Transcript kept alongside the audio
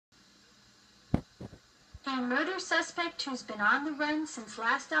A murder suspect who's been on the run since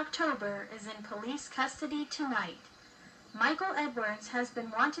last October is in police custody tonight. Michael Edwards has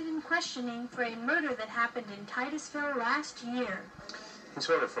been wanted in questioning for a murder that happened in Titusville last year. He's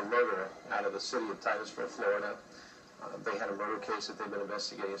wanted for murder out of the city of Titusville, Florida. They had a murder case that they've been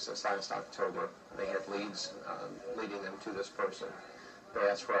investigating since last October. They had leads leading them to this person. They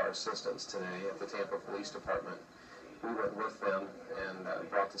asked for our assistance today at the Tampa Police Department. We went with them and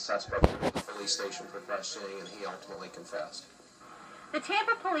brought the suspect to the police station for questioning, and he ultimately confessed. The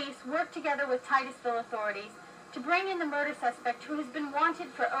Tampa police worked together with Titusville authorities to bring in the murder suspect who has been wanted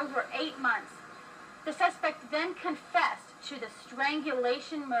for over 8 months. The suspect then confessed to the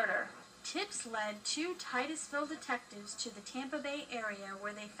strangulation murder. Tips led 2 Titusville detectives to the Tampa Bay area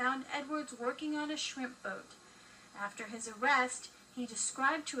where they found Edwards working on a shrimp boat. After his arrest, he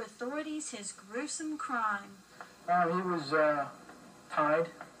described to authorities his gruesome crime. He was tied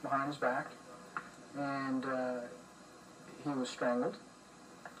behind his back, and he was strangled.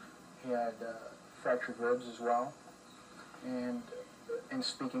 He had fractured ribs as well, and in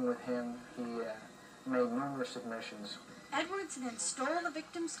speaking with him, he made numerous admissions. Edwards then stole the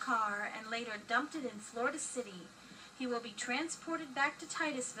victim's car and later dumped it in Florida City. He will be transported back to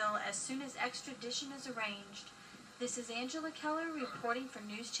Titusville as soon as extradition is arranged. This is Angela Keller reporting for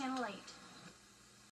News Channel 8.